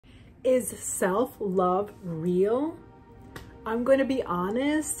Is self-love real? I'm going to be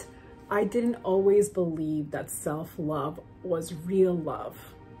honest, I didn't always believe that self-love was real love.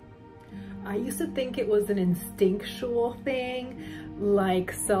 I used to think it was an instinctual thing,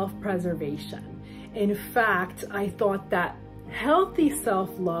 like self-preservation. In fact, I thought that healthy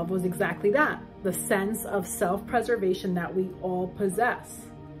self-love was exactly that, the sense of self-preservation that we all possess.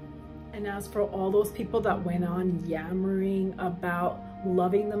 And as for all those people that went on yammering about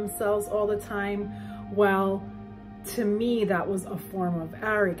loving themselves all the time, well, to me, that was a form of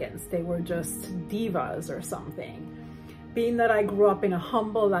arrogance. They were just divas or something. Being that I grew up in a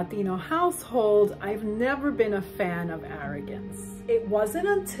humble Latino household, I've never been a fan of arrogance. It wasn't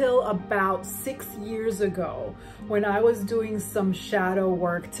until about 6 years ago when I was doing some shadow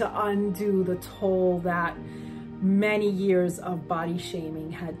work to undo the toll that many years of body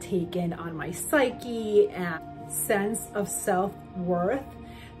shaming had taken on my psyche and sense of self-worth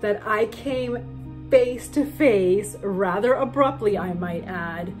that I came face to face, rather abruptly I might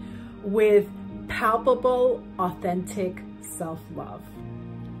add, with palpable, authentic self-love.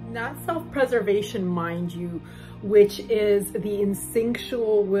 Not self-preservation, mind you, which is the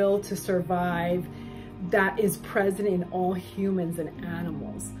instinctual will to survive that is present in all humans and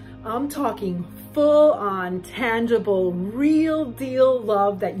animals. I'm talking full-on, tangible, real deal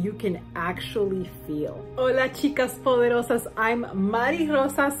love that you can actually feel. Hola chicas poderosas, I'm Mari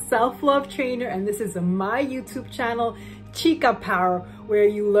Rosa, self-love trainer, and this is my YouTube channel, Chica Power, where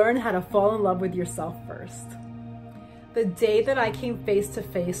you learn how to fall in love with yourself first. The day that I came face to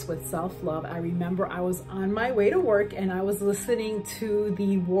face with self-love, I remember I was on my way to work and I was listening to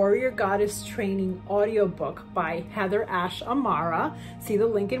the Warrior Goddess Training audiobook by Heather Ash Amara. See the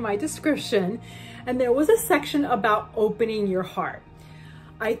link in my description. And there was a section about opening your heart.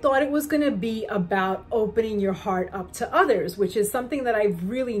 I thought it was going to be about opening your heart up to others, which is something that I've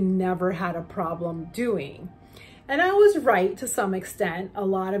really never had a problem doing. And I was right to some extent. A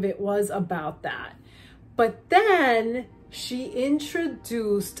lot of it was about that. But then she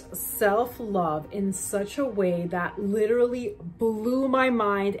introduced self-love in such a way that literally blew my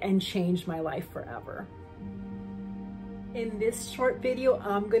mind and changed my life forever. In this short video,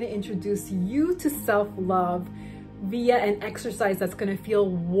 I'm going to introduce you to self-love via an exercise that's going to feel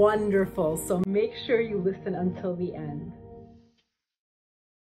wonderful. So make sure you listen until the end.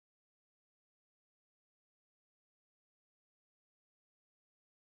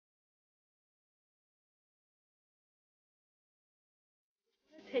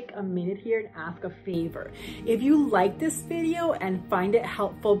 Take a minute here and ask a favor. If you like this video and find it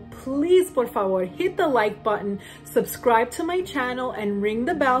helpful, please, por favor, hit the like button, subscribe to my channel, and ring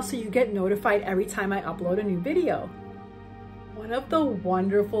the bell so you get notified every time I upload a new video. One of the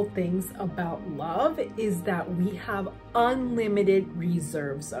wonderful things about love is that we have unlimited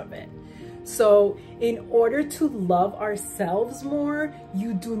reserves of it. So in order to love ourselves more,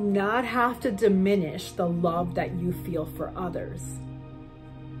 you do not have to diminish the love that you feel for others.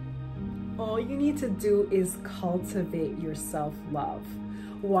 All you need to do is cultivate your self-love.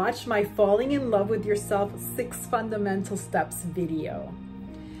 Watch my Falling in Love with Yourself 6 Fundamental Steps video.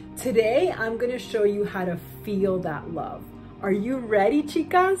 Today, I'm going to show you how to feel that love. Are you ready,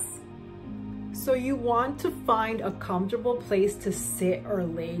 chicas? So you want to find a comfortable place to sit or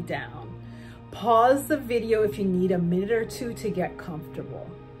lay down. Pause the video if you need a minute or two to get comfortable.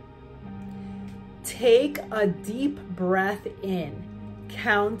 Take a deep breath in,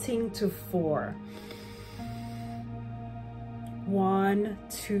 counting to 4. 1,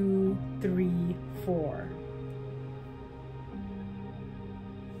 2, 3, 4.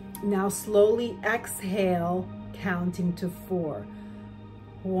 Now slowly exhale, counting to 4.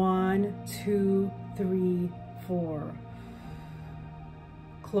 1, 2, 3, 4.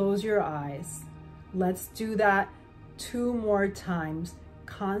 Close your eyes. Let's do that 2 more times,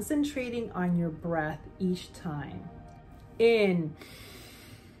 concentrating on your breath each time. In.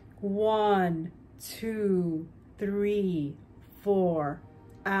 1, 2, 3, 4.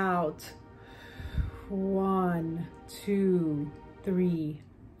 Out. 1, 2, 3,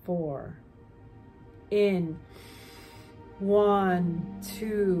 4. In. 1,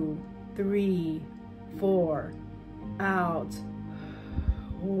 2, 3, 4. Out.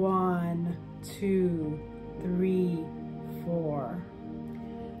 1, 2, 3, 4.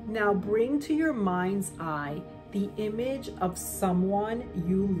 Now bring to your mind's eye the image of someone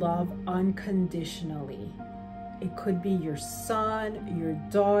you love unconditionally. It could be your son, your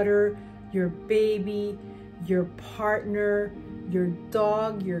daughter, your baby, your partner, your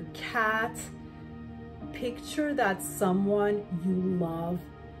dog, your cat. Picture that someone you love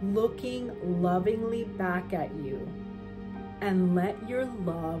looking lovingly back at you, and let your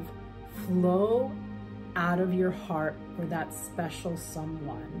love flow out of your heart for that special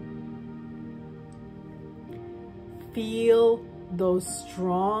someone. Feel those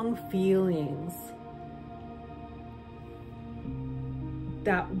strong feelings,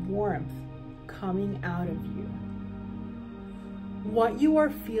 that warmth coming out of you. What you are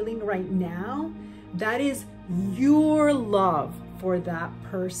feeling right now, that is your love for that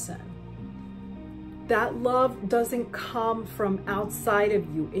person. That love doesn't come from outside of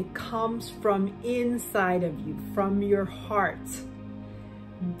you. It comes from inside of you, from your heart.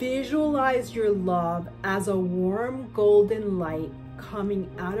 Visualize your love as a warm golden light coming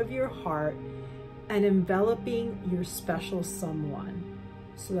out of your heart and enveloping your special someone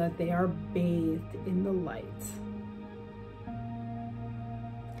so that they are bathed in the light.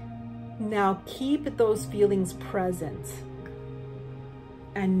 Now keep those feelings present.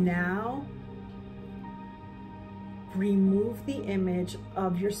 And now remove the image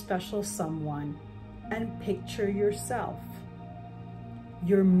of your special someone and picture yourself,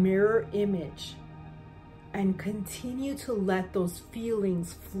 your mirror image, and continue to let those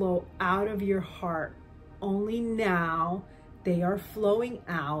feelings flow out of your heart. Only now they are flowing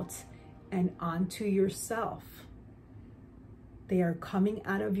out and onto yourself. They are coming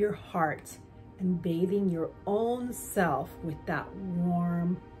out of your heart and bathing your own self with that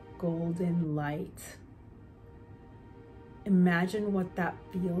warm golden light. Imagine what that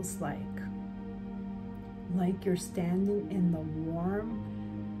feels like you're standing in the warm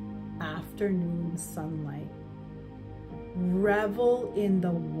afternoon sunlight. Revel in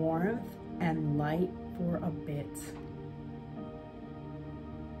the warmth and light for a bit.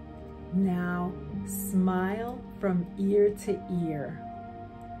 Now smile from ear to ear.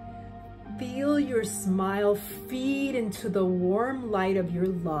 Feel your smile feed into the warm light of your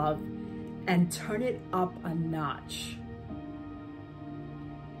love and turn it up a notch.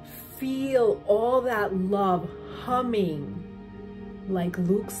 Feel all that love humming like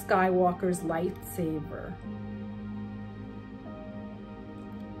Luke Skywalker's lightsaber.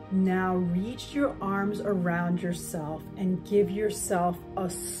 Now reach your arms around yourself and give yourself a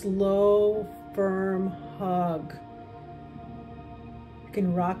slow, firm hug. You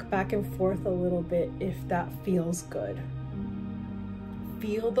can rock back and forth a little bit if that feels good.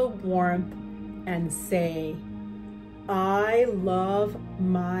 Feel the warmth and say, I love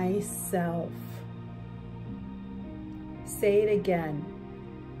myself. Say it again.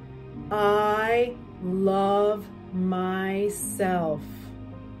 I love myself.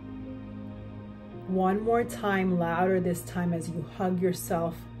 One more time, louder this time as you hug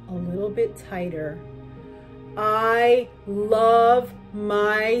yourself a little bit tighter. I love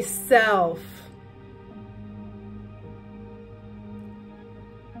myself.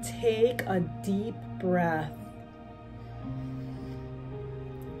 Take a deep breath.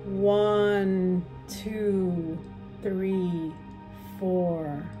 1, 2, 3,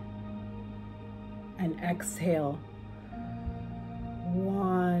 4. And exhale.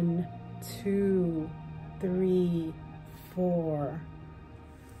 1, 2, 3, 4.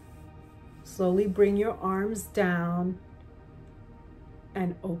 Slowly bring your arms down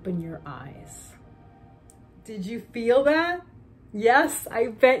and open your eyes. Did you feel that? Yes, I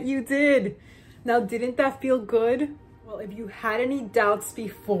bet you did. Now, didn't that feel good? Well, if you had any doubts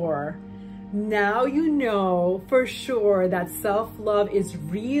before, now you know for sure that self-love is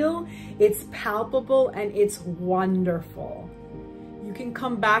real, it's palpable, and it's wonderful. You can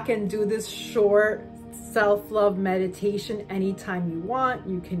come back and do this short self-love meditation anytime you want.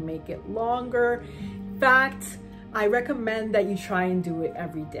 You can make it longer. In fact, I recommend that you try and do it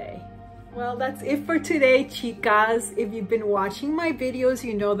every day. Well, that's it for today, chicas. If you've been watching my videos,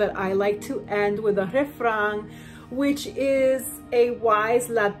 you know that I like to end with a refrán, which is a wise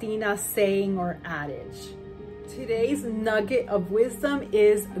Latina saying or adage. Today's nugget of wisdom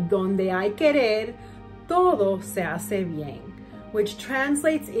is donde hay querer, todo se hace bien, which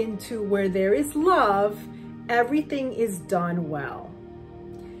translates into where there is love, everything is done well.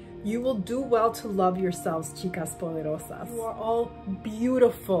 You will do well to love yourselves, chicas poderosas. You are all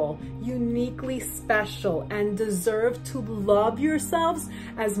beautiful, uniquely special, and deserve to love yourselves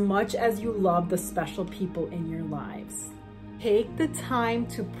as much as you love the special people in your lives. Take the time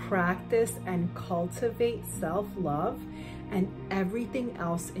to practice and cultivate self-love, and everything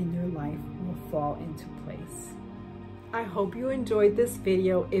else in your life will fall into place. I hope you enjoyed this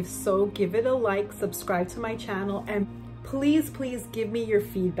video. If so, give it a like, subscribe to my channel, and please give me your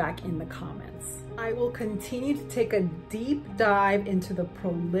feedback in the comments. I will continue to take a deep dive into the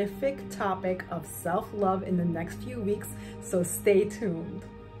prolific topic of self-love in the next few weeks, so stay tuned.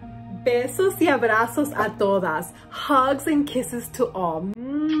 Besos y abrazos a todas. Hugs and kisses to all.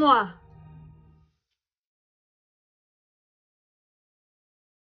 Mwah!